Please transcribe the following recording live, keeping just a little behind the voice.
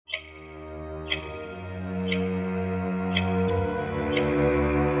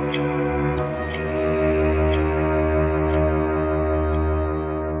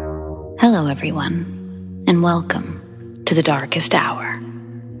everyone, and welcome to The Darkest Hour.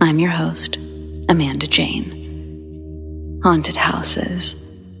 I'm your host, Amanda Jane. Haunted houses.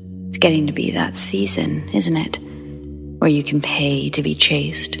 It's getting to be that season, isn't it? Where you can pay to be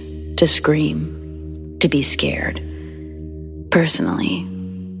chased, to scream, to be scared. Personally,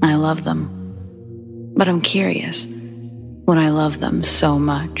 I love them. But I'm curious, would I love them so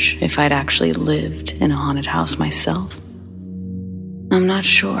much if I'd actually lived in a haunted house myself? I'm not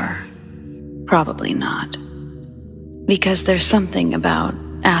sure. Probably not. Because there's something about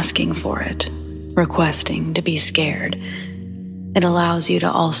asking for it, requesting to be scared. It allows you to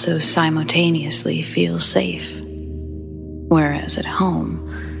also simultaneously feel safe. Whereas at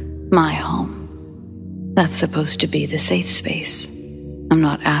home, my home, that's supposed to be the safe space. I'm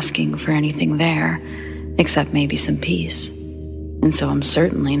not asking for anything there, except maybe some peace. And so I'm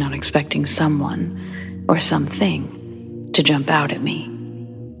certainly not expecting someone or something to jump out at me,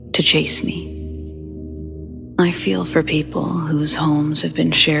 to chase me. I feel for people whose homes have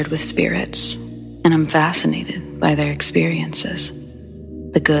been shared with spirits, and I'm fascinated by their experiences,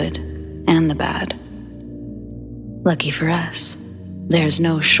 the good and the bad. Lucky for us, there's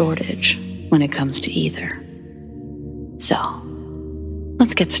no shortage when it comes to either. So,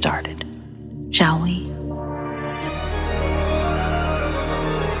 let's get started, shall we?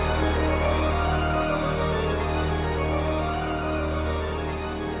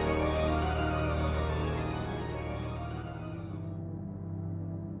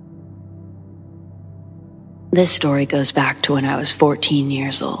 This story goes back to when I was 14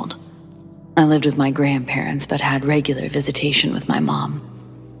 years old. I lived with my grandparents, but had regular visitation with my mom.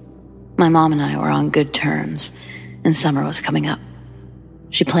 My mom and I were on good terms, and summer was coming up.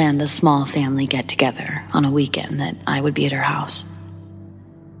 She planned a small family get-together on a weekend that I would be at her house.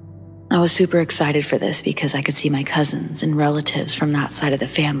 I was super excited for this because I could see my cousins and relatives from that side of the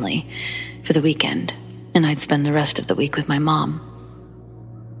family for the weekend, and I'd spend the rest of the week with my mom.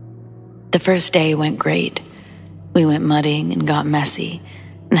 The first day went great. We went mudding and got messy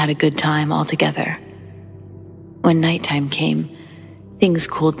and had a good time all together. When nighttime came, things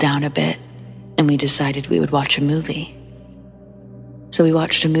cooled down a bit and we decided we would watch a movie. So we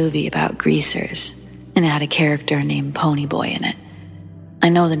watched a movie about greasers and it had a character named Ponyboy in it. I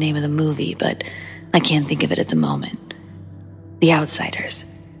know the name of the movie, but I can't think of it at the moment. The Outsiders.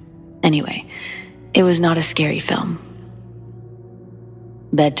 Anyway, it was not a scary film.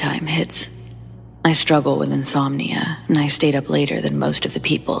 Bedtime hits. I struggle with insomnia, and I stayed up later than most of the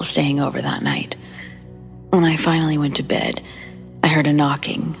people staying over that night. When I finally went to bed, I heard a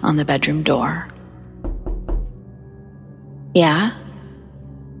knocking on the bedroom door. Yeah?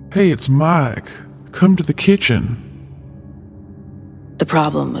 Hey, it's Mike. Come to the kitchen. The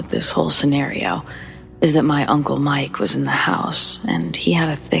problem with this whole scenario is that my Uncle Mike was in the house, and he had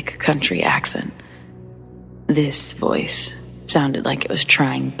a thick country accent. This voice sounded like it was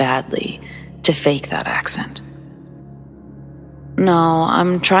trying badly to fake that accent. No,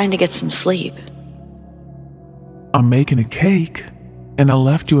 I'm trying to get some sleep. I'm making a cake, and I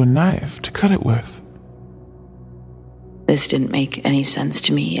left you a knife to cut it with. This didn't make any sense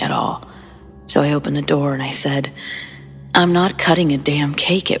to me at all, so I opened the door and I said, I'm not cutting a damn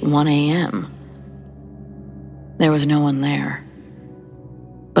cake at 1 a.m. There was no one there,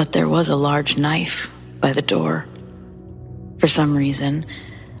 but there was a large knife by the door. For some reason,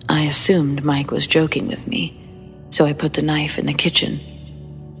 I assumed Mike was joking with me, so I put the knife in the kitchen,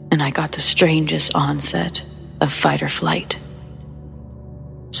 and I got the strangest onset of fight or flight.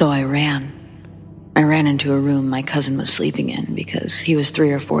 So I ran. I ran into a room my cousin was sleeping in because he was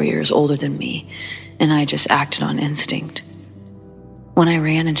 3 or 4 years older than me, and I just acted on instinct. When I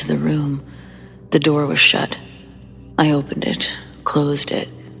ran into the room, the door was shut. I opened it, closed it,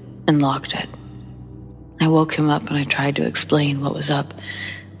 and locked it. I woke him up and I tried to explain what was up,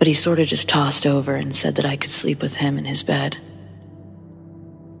 but he sort of just tossed over and said that I could sleep with him in his bed.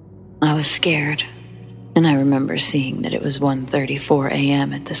 I was scared, and I remember seeing that it was 1:34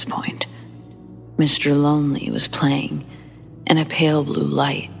 a.m. at this point. Mr. Lonely was playing, and a pale blue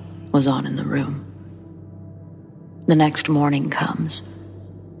light was on in the room. The next morning comes.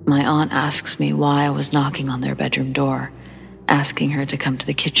 My aunt asks me why I was knocking on their bedroom door, asking her to come to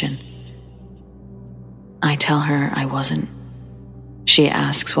the kitchen. I tell her I wasn't. She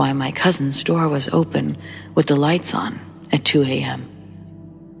asks why my cousin's door was open with the lights on at 2 a.m.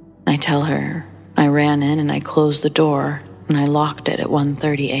 I tell her I ran in and I closed the door and I locked it at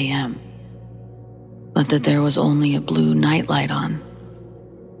 1:30 a.m. But that there was only a blue nightlight on.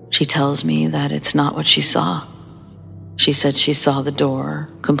 She tells me that it's not what she saw. She said she saw the door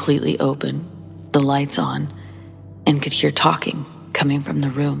completely open, the lights on, and could hear talking coming from the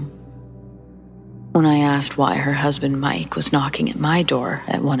room. When I asked why her husband Mike was knocking at my door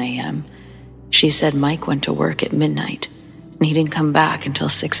at 1 a.m., she said Mike went to work at midnight and he didn't come back until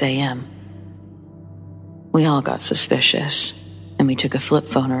 6 a.m. We all got suspicious, and we took a flip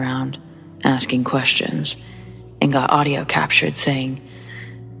phone around, asking questions, and got audio captured saying,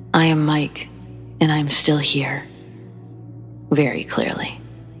 "I am Mike, and I'm still here," very clearly.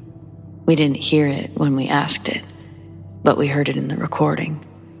 We didn't hear it when we asked it, but we heard it in the recording.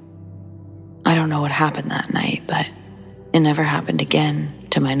 I don't know what happened that night, but it never happened again,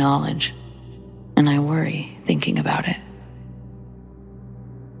 to my knowledge, and I worry thinking about it.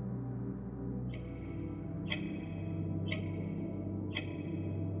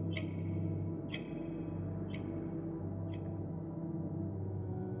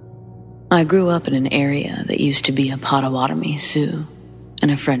 I grew up in an area that used to be a Potawatomi Sioux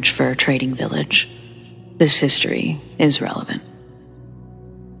and a French fur trading village. This history is relevant.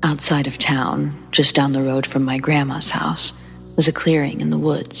 Outside of town, just down the road from my grandma's house, was a clearing in the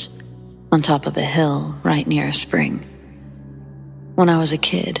woods, on top of a hill right near a spring. When I was a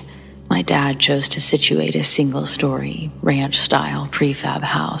kid, my dad chose to situate a single-story, ranch-style prefab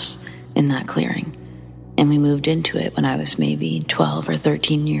house in that clearing, and we moved into it when I was maybe 12 or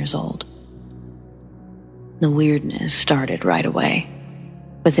 13 years old. The weirdness started right away.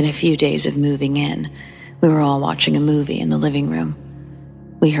 Within a few days of moving in, we were all watching a movie in the living room.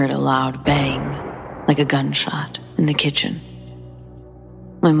 We heard a loud bang, like a gunshot, in the kitchen.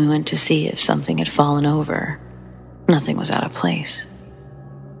 When we went to see if something had fallen over, nothing was out of place.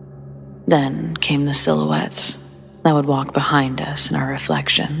 Then came the silhouettes that would walk behind us and our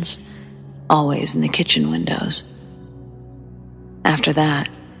reflections, always in the kitchen windows. After that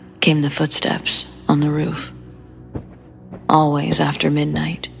came the footsteps on the roof. Always after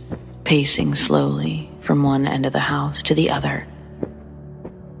midnight, pacing slowly from one end of the house to the other,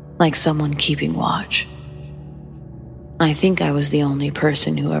 like someone keeping watch. I think I was the only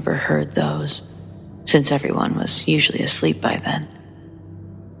person who ever heard those, since everyone was usually asleep by then.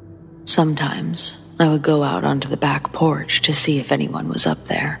 Sometimes I would go out onto the back porch to see if anyone was up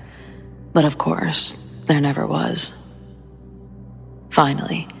there, but of course, there never was.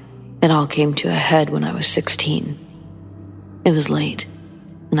 Finally, it all came to a head when I was 16. It was late,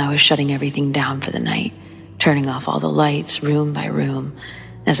 and I was shutting everything down for the night, turning off all the lights room by room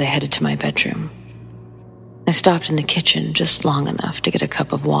as I headed to my bedroom. I stopped in the kitchen just long enough to get a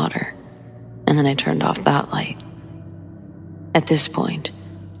cup of water, and then I turned off that light. At this point,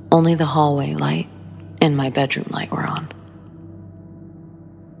 only the hallway light and my bedroom light were on.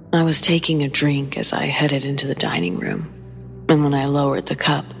 I was taking a drink as I headed into the dining room, and when I lowered the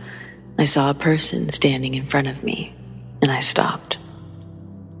cup, I saw a person standing in front of me, and I stopped.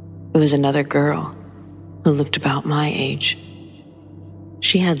 It was another girl who looked about my age.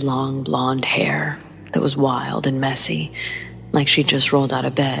 She had long blonde hair that was wild and messy, like she just rolled out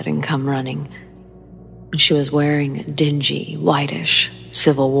of bed and come running. And she was wearing a dingy, whitish,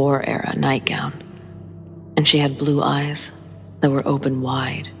 Civil War era nightgown, and she had blue eyes that were open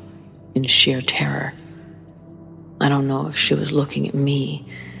wide in sheer terror. I don't know if she was looking at me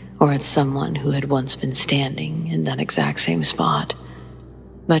or at someone who had once been standing in that exact same spot,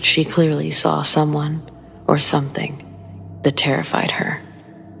 but she clearly saw someone or something that terrified her.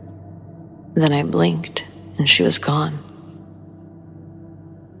 Then I blinked and she was gone.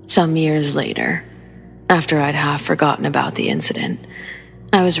 Some years later, after I'd half forgotten about the incident,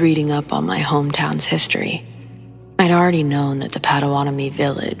 I was reading up on my hometown's history. I'd already known that the Potawatomi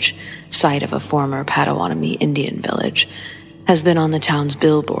village, site of a former Potawatomi Indian village, has been on the town's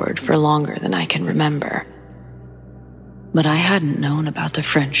billboard for longer than I can remember. But I hadn't known about the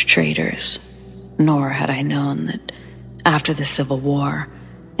French traders, nor had I known that after the Civil War,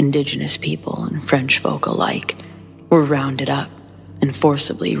 indigenous people and French folk alike were rounded up and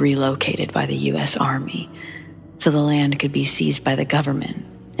forcibly relocated by the U.S. Army so the land could be seized by the government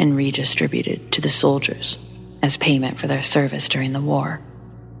and redistributed to the soldiers as payment for their service during the war.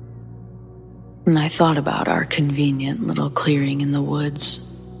 And I thought about our convenient little clearing in the woods,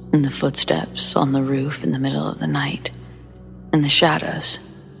 and the footsteps on the roof in the middle of the night, and the shadows,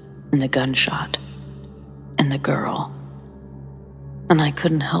 and the gunshot, and the girl. And I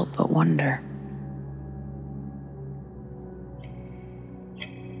couldn't help but wonder.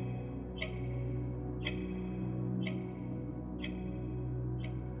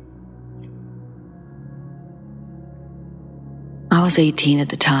 I was 18 at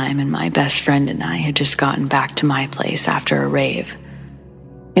the time, and my best friend and I had just gotten back to my place after a rave.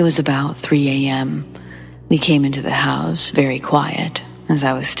 It was about 3 a.m. We came into the house very quiet, as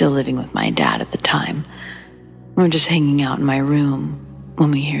I was still living with my dad at the time. We were just hanging out in my room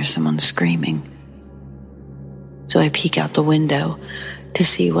when we hear someone screaming. so I peek out the window to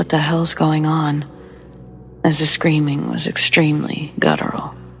see what the hell's going on, as the screaming was extremely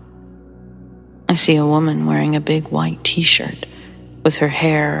guttural. I see a woman wearing a big white t-shirt with her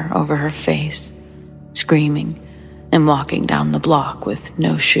hair over her face, screaming and walking down the block with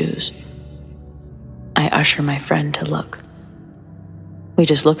no shoes. I usher my friend to look. We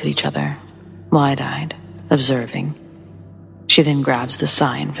just look at each other, wide-eyed, observing. She then grabs the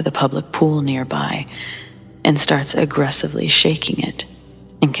sign for the public pool nearby and starts aggressively shaking it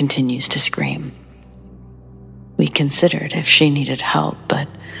and continues to scream. We considered if she needed help, but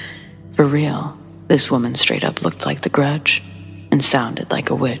for real, this woman straight up looked like the Grudge and sounded like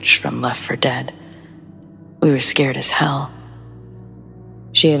a witch from Left 4 Dead. We were scared as hell.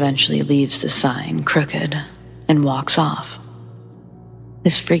 She eventually leaves the sign crooked and walks off.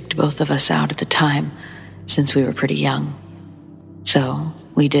 This freaked both of us out at the time, since we were pretty young. So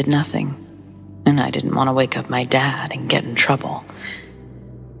we did nothing, and I didn't want to wake up my dad and get in trouble.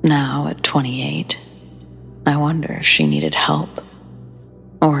 Now, at 28, I wonder if she needed help,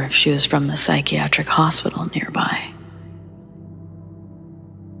 or if she was from the psychiatric hospital nearby.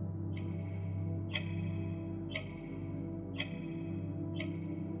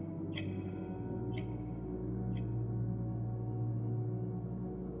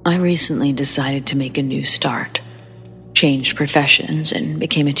 I recently decided to make a new start, changed professions, and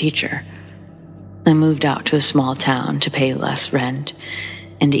became a teacher. I moved out to a small town to pay less rent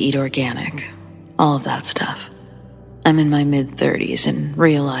and to eat organic, all of that stuff. I'm in my mid-30s and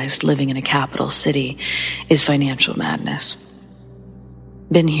realized living in a capital city is financial madness.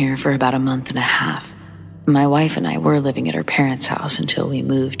 Been here for about a month and a half. My wife and I were living at our parents' house until we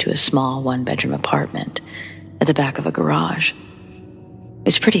moved to a small one-bedroom apartment at the back of a garage.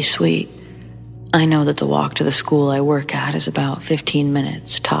 It's pretty sweet. I know that the walk to the school I work at is about 15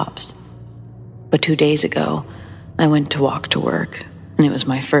 minutes, tops. But 2 days ago, I went to walk to work, and it was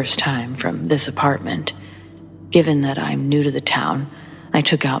my first time from this apartment. Given that I'm new to the town, I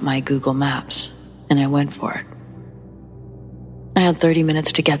took out my Google Maps, and I went for it. I had 30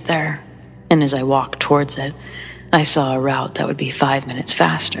 minutes to get there, and as I walked towards it, I saw a route that would be 5 minutes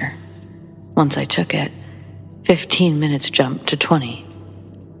faster. Once I took it, 15 minutes jumped to 20.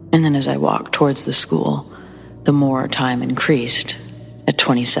 And then as I walked towards the school, the more time increased. At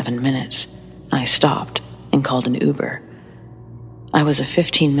 27 minutes, I stopped and called an Uber. I was a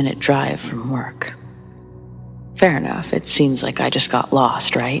 15-minute drive from work. Fair enough, it seems like I just got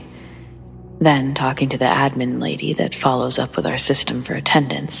lost, right? Then, talking to the admin lady that follows up with our system for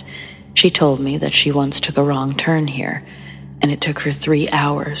attendance, she told me that she once took a wrong turn here, and it took her 3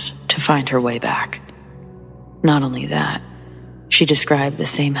 hours to find her way back. Not only that, she described the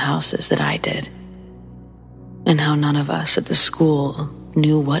same houses that I did, and how none of us at the school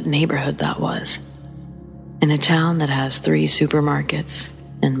knew what neighborhood that was. In a town that has 3 supermarkets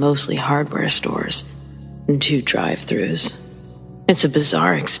and mostly hardware stores and 2 drive-thrus, it's a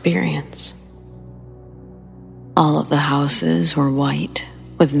bizarre experience. All of the houses were white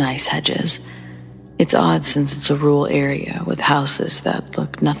with nice hedges. It's odd since it's a rural area with houses that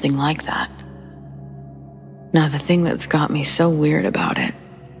look nothing like that. Now, the thing that's got me so weird about it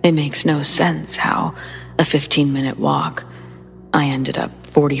makes no sense how a 15-minute walk, I ended up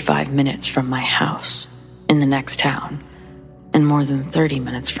 45 minutes from my house in the next town and more than 30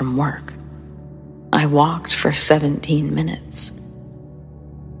 minutes from work. I walked for 17 minutes.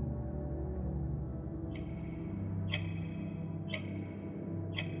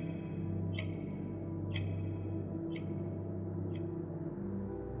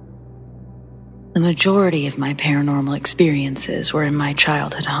 The majority of my paranormal experiences were in my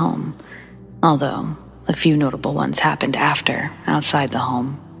childhood home, although a few notable ones happened after, outside the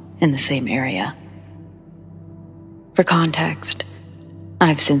home, in the same area. For context,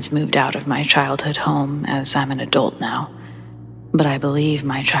 I've since moved out of my childhood home as I'm an adult now, but I believe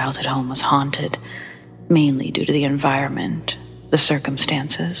my childhood home was haunted, mainly due to the environment, the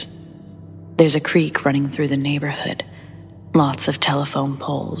circumstances. There's a creek running through the neighborhood, lots of telephone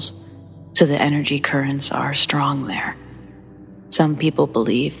poles, so the energy currents are strong there. Some people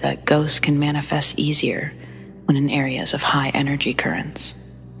believe that ghosts can manifest easier when in areas of high energy currents.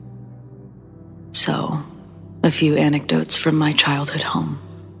 So, a few anecdotes from my childhood home.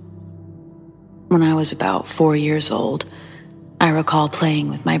 When I was about 4 years old, I recall playing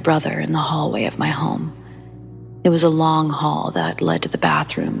with my brother in the hallway of my home. It was a long hall that led to the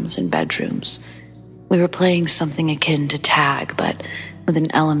bathrooms and bedrooms. We were playing something akin to tag, but with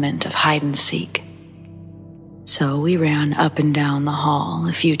an element of hide and seek. So we ran up and down the hall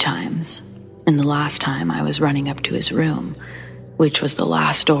a few times, and the last time I was running up to his room, which was the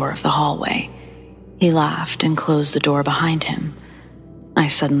last door of the hallway. He laughed and closed the door behind him. I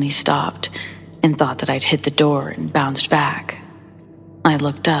suddenly stopped and thought that I'd hit the door and bounced back. I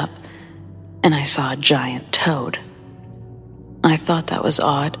looked up and I saw a giant toad. I thought that was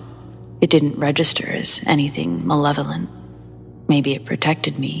odd. It didn't register as anything malevolent. Maybe it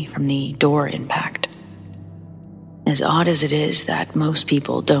protected me from the door impact. As odd as it is that most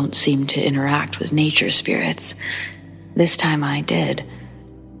people don't seem to interact with nature spirits, this time I did.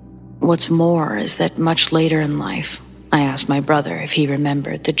 What's more is that much later in life, I asked my brother if he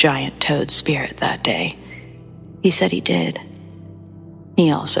remembered the giant toad spirit that day. He said he did. He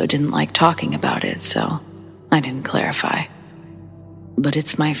also didn't like talking about it, so I didn't clarify. But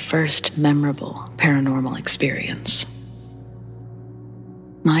it's my first memorable paranormal experience.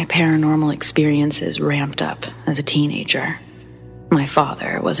 My paranormal experiences ramped up as a teenager. My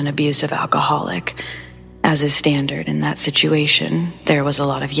father was an abusive alcoholic. As is standard in that situation, there was a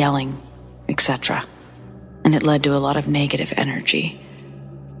lot of yelling, etc., and it led to a lot of negative energy.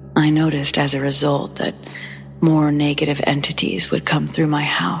 I noticed as a result that more negative entities would come through my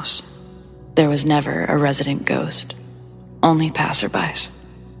house. There was never a resident ghost, only passerbys.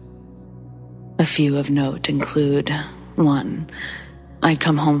 A few of note include: 1. I'd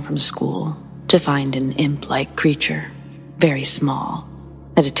come home from school to find an imp-like creature, very small,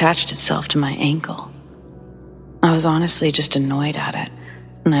 that attached itself to my ankle. I was honestly just annoyed at it,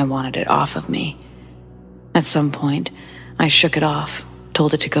 and I wanted it off of me. At some point, I shook it off,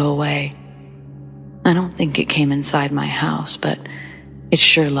 told it to go away. I don't think it came inside my house, but it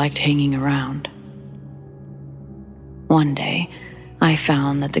sure liked hanging around. One day, I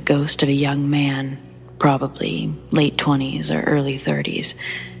found that the ghost of a young man, probably late 20s or early 30s,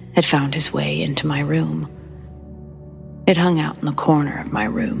 had found his way into my room. It hung out in the corner of my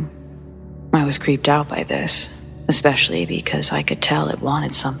room. I was creeped out by this, especially because I could tell it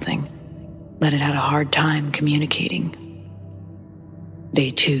wanted something, but it had a hard time communicating.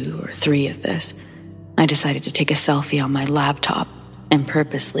 Day 2 or 3 of this, I decided to take a selfie on my laptop and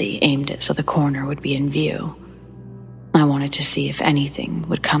purposely aimed it so the corner would be in view. I wanted to see if anything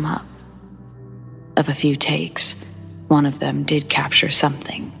would come up. Of a few takes, one of them did capture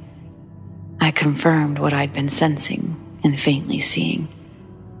something. I confirmed what I'd been sensing and faintly seeing.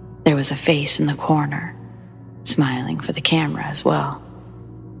 There was a face in the corner, smiling for the camera as well.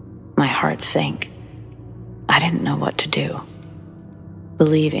 My heart sank. I didn't know what to do.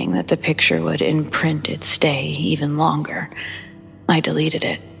 Believing that the picture would imprint its stay even longer, I deleted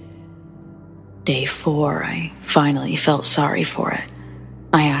it. Day 4, I finally felt sorry for it.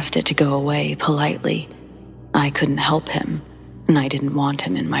 I asked it to go away politely. I couldn't help him, and I didn't want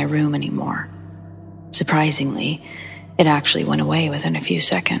him in my room anymore. Surprisingly, it actually went away within a few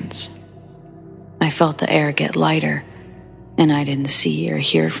seconds. I felt the air get lighter, and I didn't see or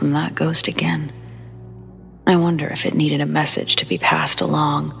hear from that ghost again. I wonder if it needed a message to be passed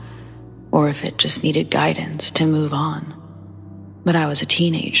along, or if it just needed guidance to move on. But I was a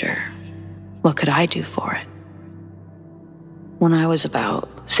teenager. What could I do for it? When I was about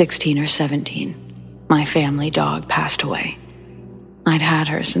 16 or 17, my family dog passed away. I'd had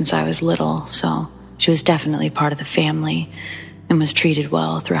her since I was little, so she was definitely part of the family and was treated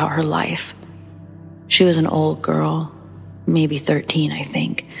well throughout her life. She was an old girl, maybe 13, I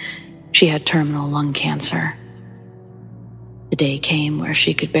think. She had terminal lung cancer. The day came where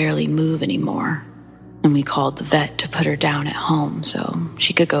she could barely move anymore, and we called the vet to put her down at home so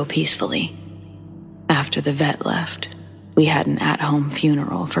she could go peacefully. After the vet left, we had an at-home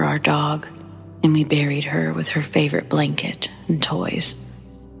funeral for our dog, and we buried her with her favorite blanket and toys.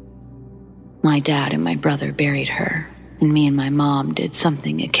 My dad and my brother buried her, and me and my mom did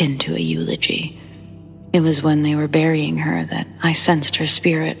something akin to a eulogy. It was when they were burying her that I sensed her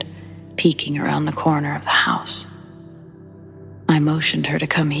spirit peeking around the corner of the house. I motioned her to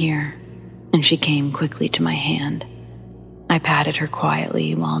come here, and she came quickly to my hand. I patted her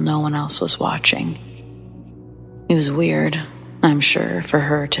quietly while no one else was watching. It was weird, I'm sure, for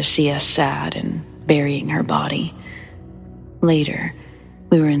her to see us sad and burying her body. Later,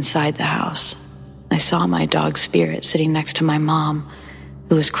 we were inside the house. I saw my dog's spirit sitting next to my mom,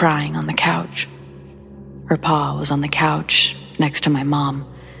 who was crying on the couch. Her paw was on the couch next to my mom,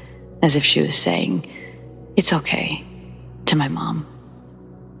 as if she was saying, "It's okay," to my mom.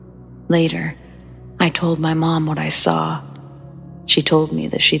 Later, I told my mom what I saw. She told me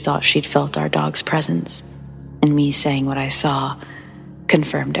that she thought she'd felt our dog's presence, and me saying what I saw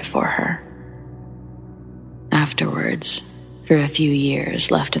confirmed it for her. Afterwards, for a few years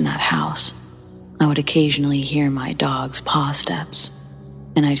left in that house, I would occasionally hear my dog's paw steps,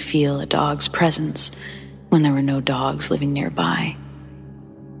 and I'd feel a dog's presence when there were no dogs living nearby.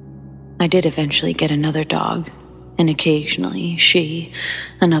 I did eventually get another dog, and occasionally she,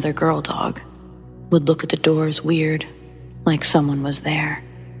 another girl dog, would look at the doors weird, like someone was there.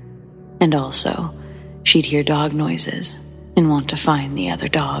 And also, she'd hear dog noises and want to find the other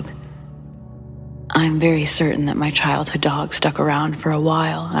dog. I'm very certain that my childhood dog stuck around for a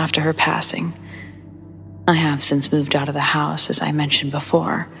while after her passing. I have since moved out of the house, as I mentioned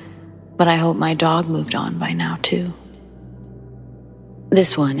before, but I hope my dog moved on by now too.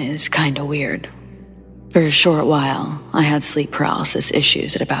 This one is kinda weird. For a short while, I had sleep paralysis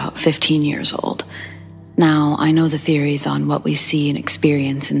issues at about 15 years old. Now, I know the theories on what we see and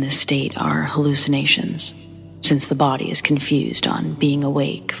experience in this state are hallucinations, since the body is confused on being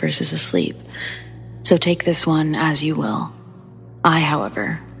awake versus asleep. So take this one as you will. I,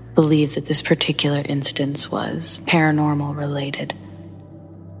 however, believe that this particular instance was paranormal related.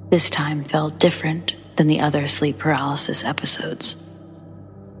 This time felt different than the other sleep paralysis episodes.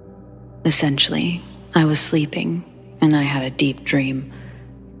 Essentially, I was sleeping and I had a deep dream.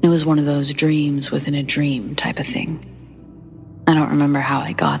 It was one of those dreams within a dream type of thing. I don't remember how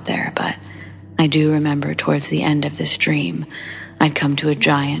I got there, but I do remember towards the end of this dream, I'd come to a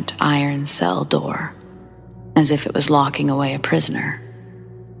giant iron cell door, as if it was locking away a prisoner.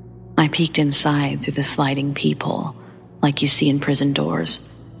 I peeked inside through the sliding peephole, like you see in prison doors,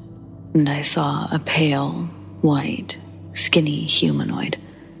 and I saw a pale, white, skinny humanoid.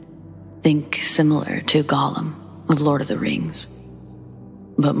 Think similar to Gollum of Lord of the Rings,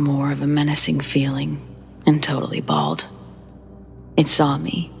 but more of a menacing feeling and totally bald. It saw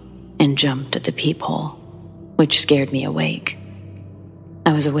me and jumped at the peephole, which scared me awake.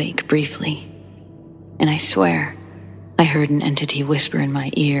 I was awake briefly, and I swear I heard an entity whisper in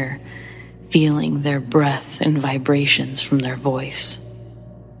my ear, feeling their breath and vibrations from their voice.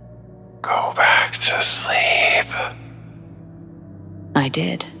 Go back to sleep. I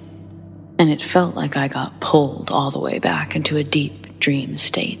did, and it felt like I got pulled all the way back into a deep dream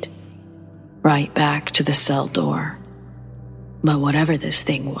state, right back to the cell door. But whatever this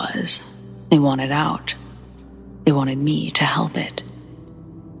thing was, it wanted out. It wanted me to help it.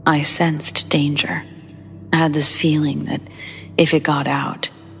 I sensed danger. I had this feeling that if it got out,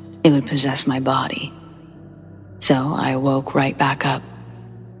 it would possess my body. So I woke right back up.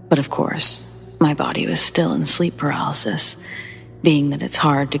 But of course, my body was still in sleep paralysis, being that it's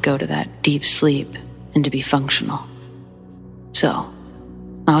hard to go to that deep sleep and to be functional. So,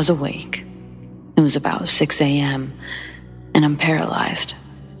 I was awake. It was about 6 a.m., and I'm paralyzed.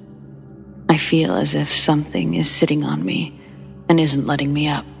 I feel as if something is sitting on me and isn't letting me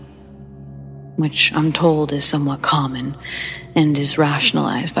up, which I'm told is somewhat common and is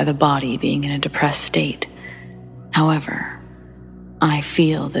rationalized by the body being in a depressed state. However, I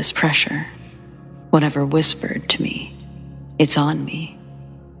feel this pressure. Whatever whispered to me, it's on me,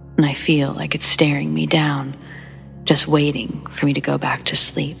 and I feel like it's staring me down, just waiting for me to go back to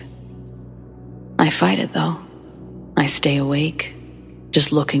sleep. I fight it though. I stay awake,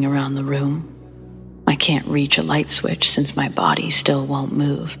 just looking around the room. I can't reach a light switch since my body still won't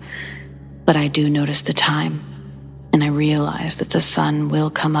move, but I do notice the time, and I realize that the sun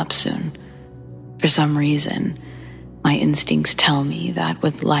will come up soon. For some reason, my instincts tell me that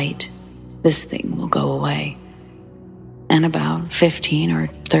with light, this thing will go away. And about 15 or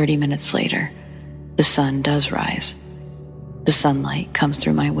 30 minutes later, the sun does rise. The sunlight comes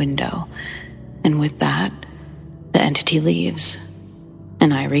through my window, and with that, the entity leaves,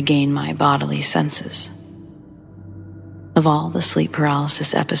 and I regain my bodily senses. Of all the sleep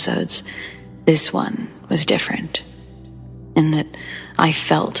paralysis episodes, this one was different, in that I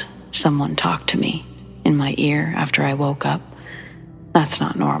felt someone talk to me in my ear after I woke up. That's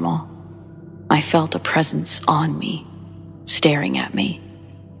not normal. I felt a presence on me, staring at me,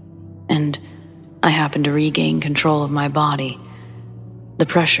 and I happened to regain control of my body. The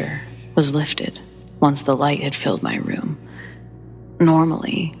pressure was lifted once the light had filled my room.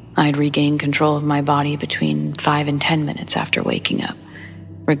 Normally, I'd regain control of my body between 5 and 10 minutes after waking up,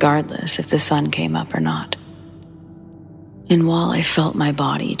 regardless if the sun came up or not. And while I felt my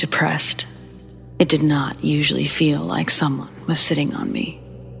body depressed, it did not usually feel like someone was sitting on me.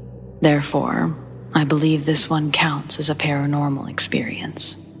 Therefore, I believe this one counts as a paranormal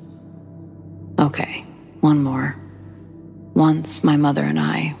experience. Okay, one more. Once my mother and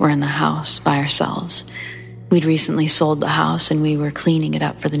I were in the house by ourselves. We'd recently sold the house and we were cleaning it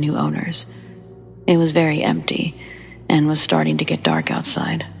up for the new owners. It was very empty and was starting to get dark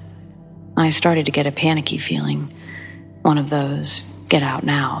outside. I started to get a panicky feeling, one of those get out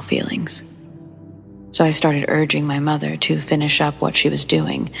now feelings. So I started urging my mother to finish up what she was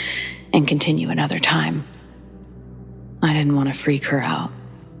doing and continue another time. I didn't want to freak her out,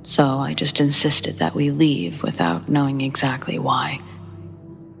 so I just insisted that we leave without knowing exactly why.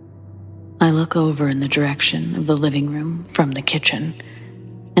 I look over in the direction of the living room from the kitchen,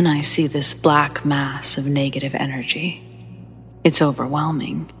 and I see this black mass of negative energy. It's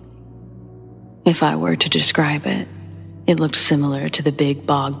overwhelming. If I were to describe it, it looked similar to the big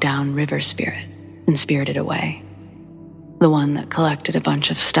bogged-down river spirit in Spirited Away, the one that collected a bunch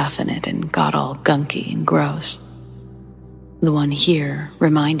of stuff in it and got all gunky and gross. The one here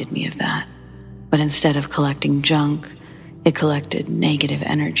reminded me of that, but instead of collecting junk, it collected negative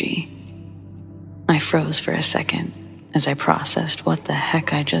energy. I froze for a second as I processed what the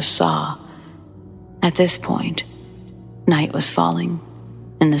heck I just saw. At this point, night was falling,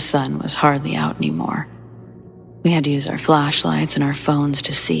 and the sun was hardly out anymore. We had to use our flashlights and our phones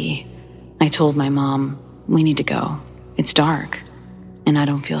to see. I told my mom, "We need to go. It's dark, and I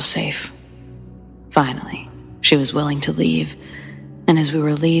don't feel safe." Finally, she was willing to leave, and as we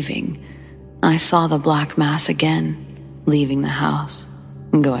were leaving, I saw the black mass again, leaving the house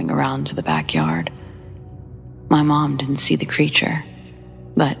and going around to the backyard. My mom didn't see the creature,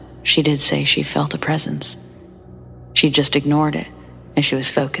 but she did say she felt a presence. She just ignored it as she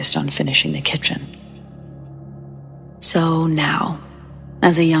was focused on finishing the kitchen. So now,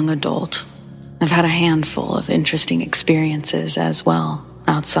 as a young adult, I've had a handful of interesting experiences as well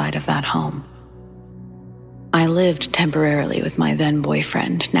outside of that home. I lived temporarily with my then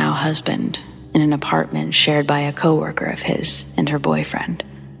boyfriend, now husband, in an apartment shared by a coworker of his and her boyfriend.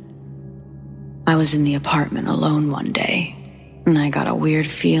 I was in the apartment alone one day, and I got a weird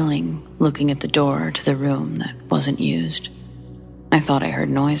feeling looking at the door to the room that wasn't used. I thought I heard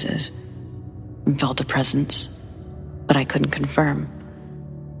noises and felt a presence, but I couldn't confirm.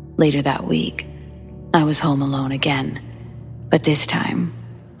 Later that week, I was home alone again, but this time,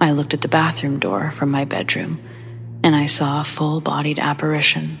 I looked at the bathroom door from my bedroom, and I saw a full-bodied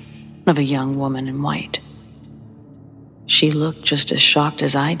apparition of a young woman in white. She looked just as shocked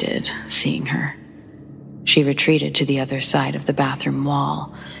as I did, seeing her. She retreated to the other side of the bathroom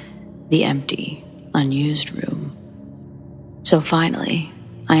wall, the empty, unused room. So finally,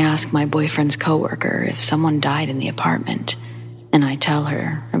 I asked my boyfriend's coworker if someone died in the apartment, and I tell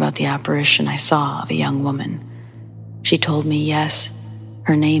her about the apparition I saw of a young woman. She told me yes,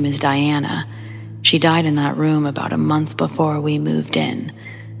 her name is Diana. She died in that room about a month before we moved in.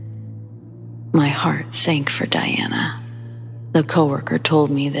 My heart sank for Diana. The coworker told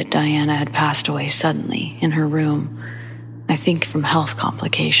me that Diana had passed away suddenly in her room, I think from health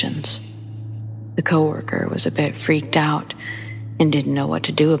complications. The coworker was a bit freaked out and didn't know what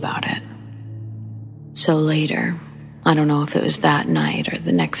to do about it. So later, I don't know if it was that night or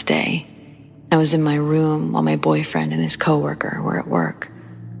the next day, I was in my room while my boyfriend and his coworker were at work.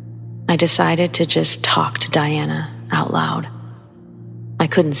 I decided to just talk to Diana out loud. I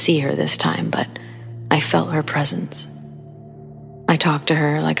couldn't see her this time, but I felt her presence. I talked to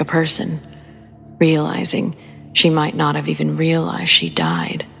her like a person, realizing she might not have even realized she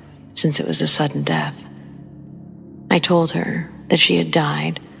died, since it was a sudden death. I told her that she had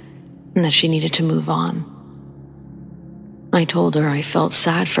died and that she needed to move on. I told her I felt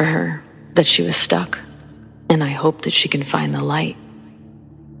sad for her, that she was stuck, and I hoped that she can find the light.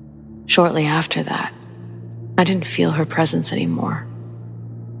 Shortly after that, I didn't feel her presence anymore.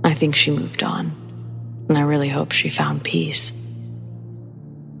 I think she moved on, and I really hope she found peace.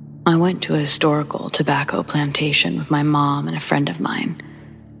 I went to a historical tobacco plantation with my mom and a friend of mine.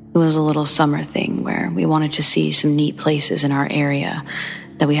 It was a little summer thing where we wanted to see some neat places in our area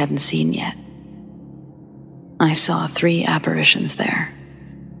that we hadn't seen yet. I saw 3 apparitions there.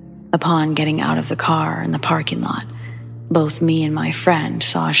 Upon getting out of the car in the parking lot, both me and my friend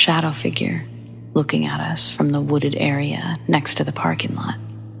saw a shadow figure looking at us from the wooded area next to the parking lot.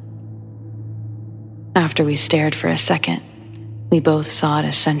 After we stared for a second, we both saw it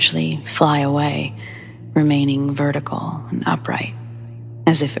essentially fly away, remaining vertical and upright,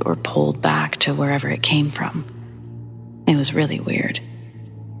 as if it were pulled back to wherever it came from. It was really weird.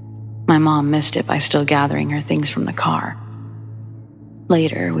 My mom missed it by still gathering her things from the car.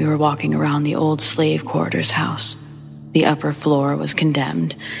 Later, we were walking around the old slave quarters house. The upper floor was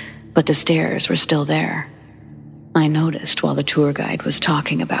condemned, but the stairs were still there. I noticed while the tour guide was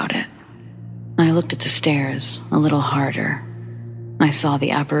talking about it. I looked at the stairs a little harder. I saw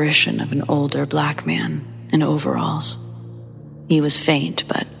the apparition of an older black man in overalls. He was faint,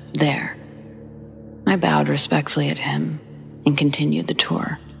 but there. I bowed respectfully at him and continued the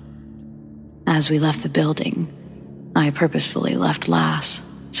tour. As we left the building, I purposefully left last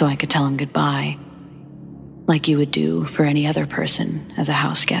so I could tell him goodbye, like you would do for any other person as a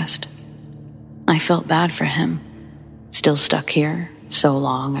house guest. I felt bad for him, still stuck here so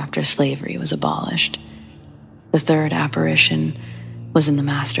long after slavery was abolished. The third apparition was in the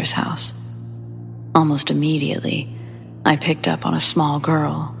master's house. Almost immediately, I picked up on a small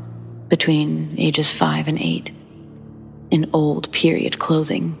girl between ages 5 and 8, in old period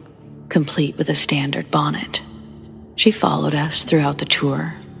clothing, complete with a standard bonnet. She followed us throughout the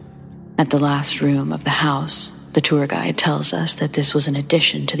tour. At the last room of the house, the tour guide tells us that this was an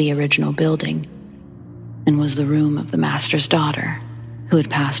addition to the original building and was the room of the master's daughter, who had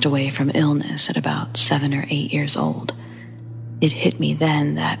passed away from illness at about 7 or 8 years old. It hit me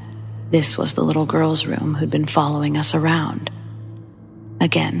then that this was the little girl's room who'd been following us around.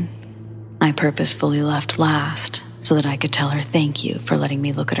 Again, I purposefully left last so that I could tell her thank you for letting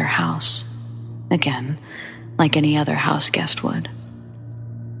me look at her house. Again, like any other house guest would.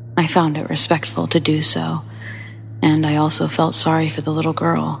 I found it respectful to do so, and I also felt sorry for the little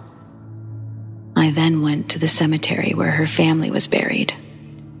girl. I then went to the cemetery where her family was buried.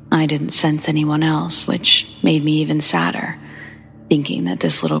 I didn't sense anyone else, which made me even sadder, thinking that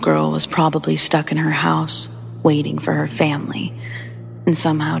this little girl was probably stuck in her house, waiting for her family, and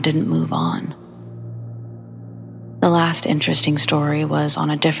somehow didn't move on. The last interesting story was on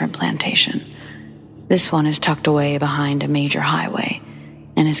a different plantation. This one is tucked away behind a major highway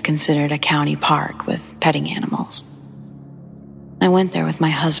and is considered a county park with petting animals. I went there with my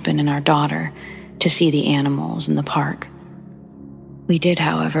husband and our daughter to see the animals in the park. We did,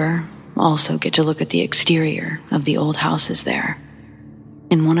 however, also get to look at the exterior of the old houses there.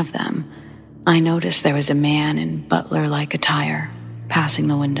 In one of them, I noticed there was a man in butler-like attire passing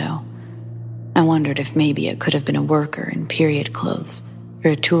the window. I wondered if maybe it could have been a worker in period clothes for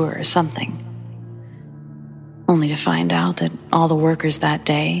a tour or something. Only to find out that all the workers that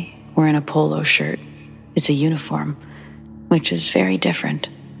day were in a polo shirt. It's a uniform, which is very different.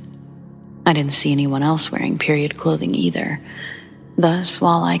 I didn't see anyone else wearing period clothing either. Thus,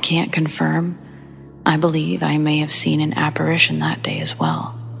 while I can't confirm, I believe I may have seen an apparition that day as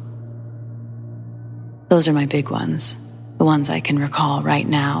well. Those are my big ones, the ones I can recall right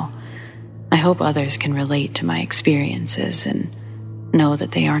now. I hope others can relate to my experiences and know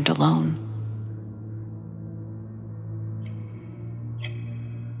that they aren't alone.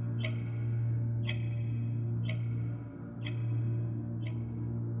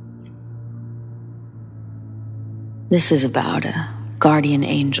 This is about a guardian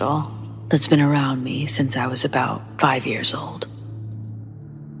angel that's been around me since I was about 5 years old.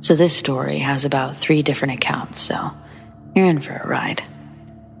 So this story has about 3 different accounts, so you're in for a ride.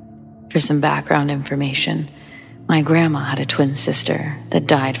 For some background information, my grandma had a twin sister that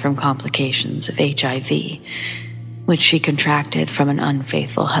died from complications of HIV, which she contracted from an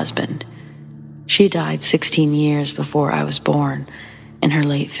unfaithful husband. She died 16 years before I was born, in her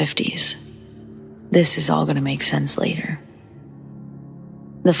late 50s. This is all going to make sense later.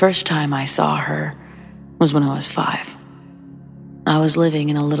 The first time I saw her was when I was 5. I was living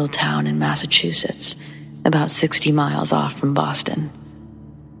in a little town in Massachusetts, about 60 miles off from Boston.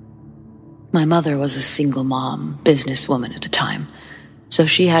 My mother was a single mom, businesswoman at the time, so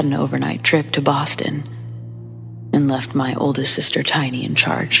she had an overnight trip to Boston and left my oldest sister Tiny in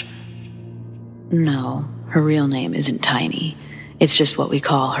charge. No, her real name isn't Tiny. It's just what we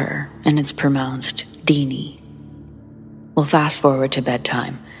call her, and it's pronounced Deanie. We'll fast forward to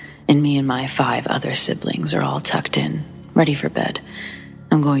bedtime, and me and my 5 other siblings are all tucked in, ready for bed.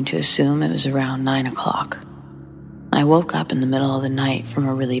 I'm going to assume it was around 9 o'clock. I woke up in the middle of the night from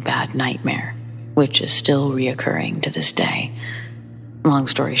a really bad nightmare, which is still reoccurring to this day. Long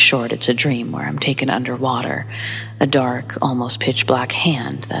story short, it's a dream where I'm taken underwater. A dark, almost pitch-black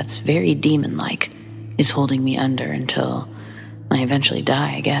hand that's very demon-like is holding me under until I eventually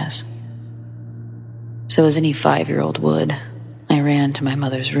die, I guess. So as any 5-year-old would, I ran to my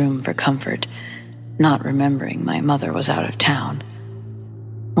mother's room for comfort, not remembering my mother was out of town.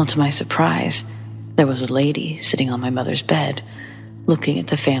 Well, to my surprise, there was a lady sitting on my mother's bed, looking at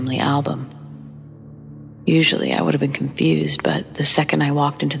the family album. Usually I would have been confused, but the second I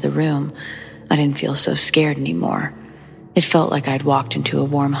walked into the room, I didn't feel so scared anymore. It felt like I'd walked into a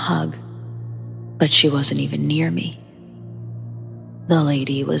warm hug, but she wasn't even near me. The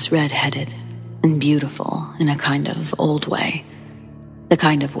lady was red-headed and beautiful in a kind of old way, the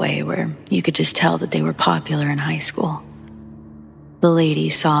kind of way where you could just tell that they were popular in high school. The lady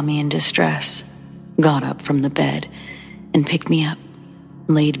saw me in distress, got up from the bed, and picked me up,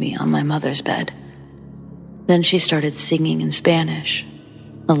 laid me on my mother's bed. Then she started singing in Spanish,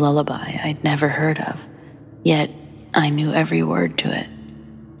 a lullaby I'd never heard of, yet I knew every word to it.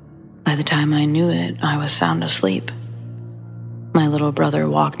 By the time I knew it, I was sound asleep. My little brother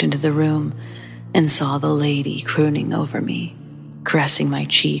walked into the room and saw the lady crooning over me, caressing my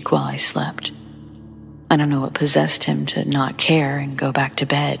cheek while I slept. I don't know what possessed him to not care and go back to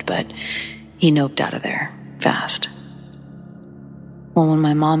bed, but he noped out of there fast. Well, when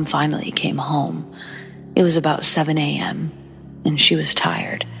my mom finally came home, it was about 7 a.m., and she was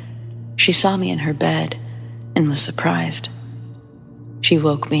tired. She saw me in her bed and was surprised. She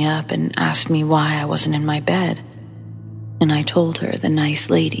woke me up and asked me why I wasn't in my bed, and I told her the nice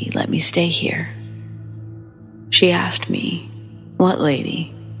lady let me stay here. She asked me, "What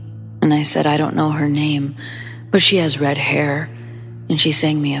lady?" And I said I don't know her name, but she has red hair, and she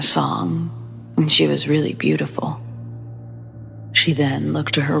sang me a song, and she was really beautiful. She then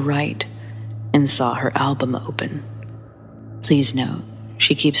looked to her right and saw her album open. Please note,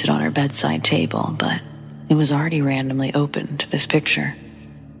 she keeps it on her bedside table, but it was already randomly open to this picture.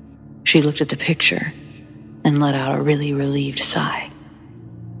 She looked at the picture and let out a really relieved sigh.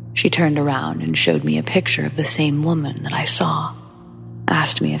 She turned around and showed me a picture of the same woman that I saw,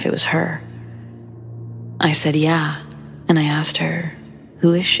 asked me if it was her. I said yeah, and I asked her,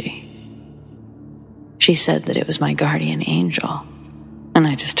 "Who is she?" She said that it was my guardian angel, and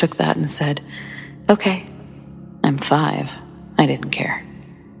I just took that and said, "Okay, I'm 5. I didn't care."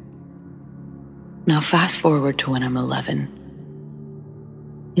 Now fast forward to when I'm 11.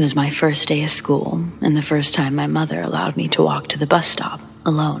 It was my first day of school, and the first time my mother allowed me to walk to the bus stop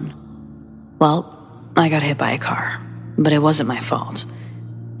alone. Well, I got hit by a car, but it wasn't my fault.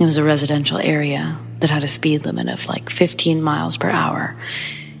 It was a residential area that had a speed limit of like 15 miles per hour.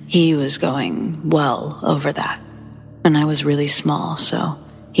 He was going well over that, and I was really small, so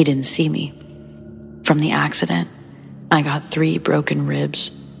he didn't see me. From the accident, I got 3 broken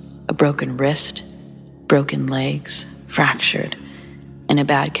ribs, a broken wrist, broken legs, fractured, and a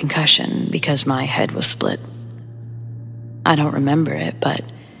bad concussion because my head was split. I don't remember it, but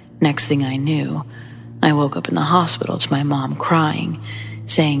next thing I knew, I woke up in the hospital to my mom crying,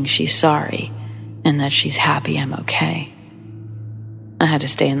 saying she's sorry and that she's happy I'm okay. I had to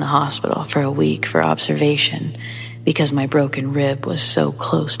stay in the hospital for a week for observation because my broken rib was so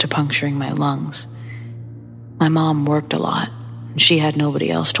close to puncturing my lungs. My mom worked a lot, and she had nobody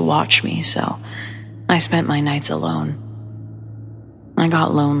else to watch me, so I spent my nights alone. I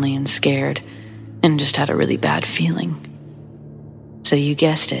got lonely and scared and just had a really bad feeling. So you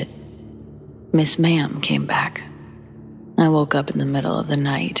guessed it, Miss Ma'am came back. I woke up in the middle of the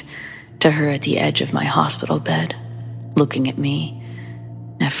night to her at the edge of my hospital bed, looking at me.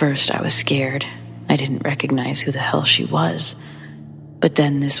 At first I was scared. I didn't recognize who the hell she was. But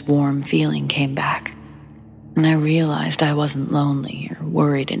then this warm feeling came back, and I realized I wasn't lonely or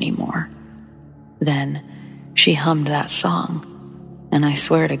worried anymore. Then she hummed that song, and I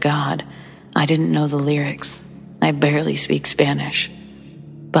swear to God, I didn't know the lyrics. I barely speak Spanish.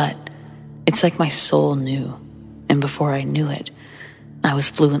 But it's like my soul knew, and before I knew it, I was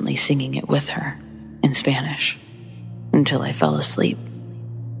fluently singing it with her in Spanish until I fell asleep.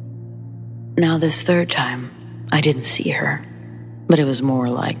 Now this third time, I didn't see her, but it was more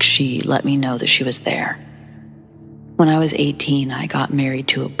like she let me know that she was there. When I was 18, I got married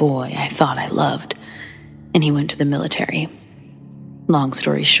to a boy I thought I loved, and he went to the military. Long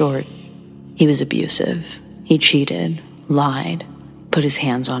story short, he was abusive. He cheated, lied, put his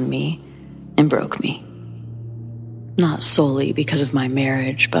hands on me, and broke me. Not solely because of my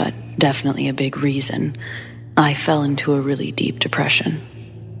marriage, but definitely a big reason. I fell into a really deep depression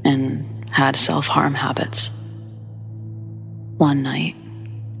and had self-harm habits. One night,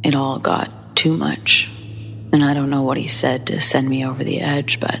 it all got too much, and I don't know what he said to send me over the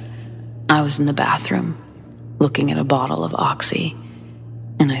edge, but I was in the bathroom looking at a bottle of Oxy,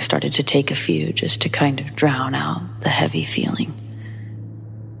 and I started to take a few just to kind of drown out the heavy feeling.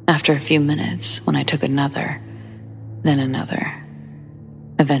 After a few minutes, when I took another, then another,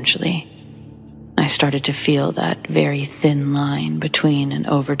 eventually, I started to feel that very thin line between an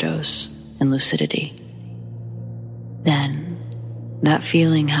overdose and lucidity. Then, that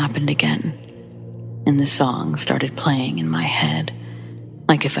feeling happened again, and the song started playing in my head,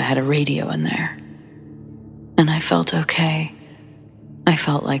 like if I had a radio in there. And I felt okay. I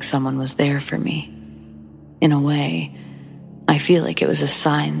felt like someone was there for me. In a way, I feel like it was a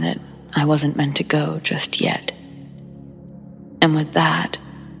sign that I wasn't meant to go just yet. And with that,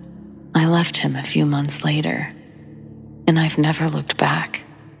 I left him a few months later, and I've never looked back.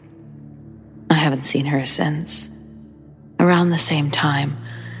 I haven't seen her since. Around the same time,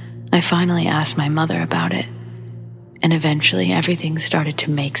 I finally asked my mother about it, and eventually everything started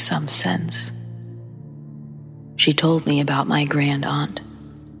to make some sense. She told me about my grand aunt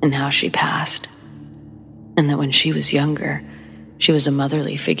and how she passed, and that when she was younger, she was a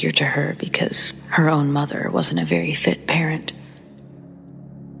motherly figure to her because her own mother wasn't a very fit parent.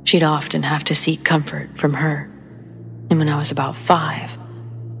 she'd often have to seek comfort from her. And when I was about 5,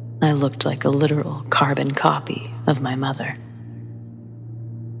 I looked like a literal carbon copy of my mother.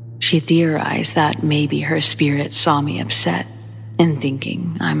 She theorized that maybe her spirit saw me upset and,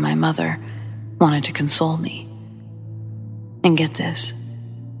 thinking I'm my mother, wanted to console me. And get this,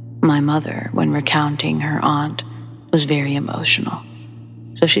 my mother, when recounting her aunt, was very emotional.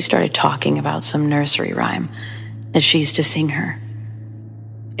 So she started talking about some nursery rhyme that she used to sing her.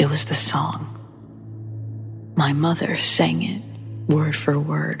 It was the song. My mother sang it word for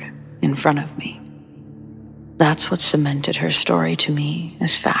word in front of me. That's what cemented her story to me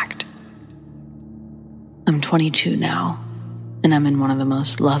as fact. I'm 22 now, and I'm in one of the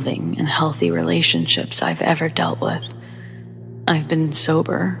most loving and healthy relationships I've ever dealt with. I've been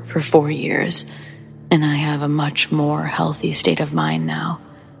sober for 4 years, and I have a much more healthy state of mind now,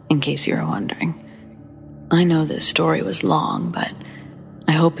 in case you were wondering. I know this story was long, but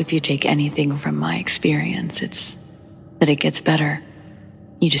I hope if you take anything from my experience, it's that it gets better.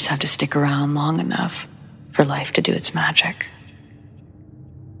 You just have to stick around long enough for life to do its magic.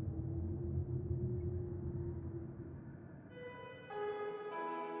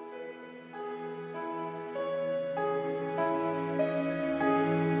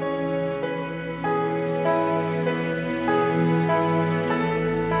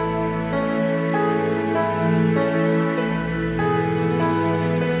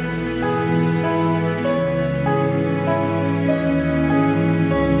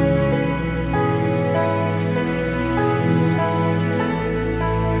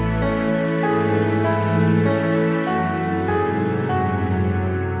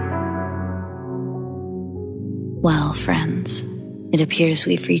 Well, friends, it appears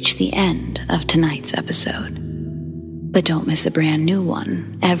we've reached the end of tonight's episode. But don't miss a brand new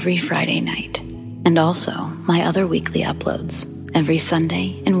one every Friday night, and also my other weekly uploads every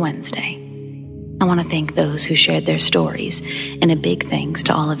Sunday and Wednesday. I want to thank those who shared their stories, and a big thanks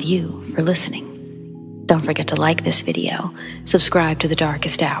to all of you for listening. Don't forget to like this video, subscribe to The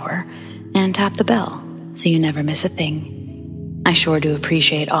Darkest Hour, and tap the bell so you never miss a thing. I sure do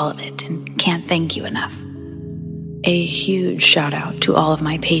appreciate all of it and can't thank you enough. A huge shout out to all of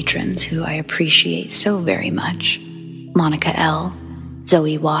my patrons who I appreciate so very much. Monica L.,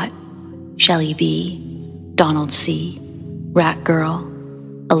 Zoe Watt, Shelly B., Donald C., Rat Girl,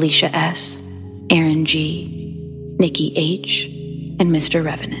 Alicia S., Aaron G., Nikki H., and Mr.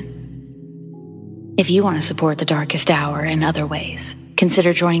 Revenant. If you want to support The Darkest Hour in other ways,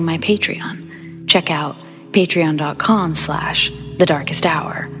 consider joining my Patreon. Check out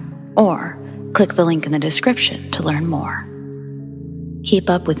patreon.com/thedarkesthour or click the link in the description to learn more. Keep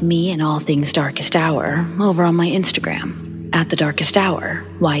up with me and all things Darkest Hour over on my Instagram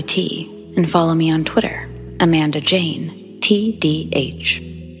 @thedarkesthour.yt and follow me on Twitter, Amanda Jane TDH.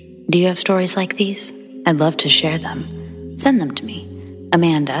 Do you have stories like these? I'd love to share them. Send them to me,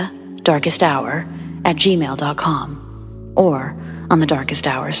 amandadarkesthour@gmail.com, or on the Darkest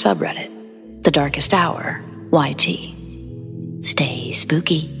Hour subreddit, The Darkest Hour YT. Stay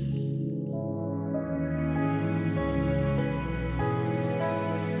spooky.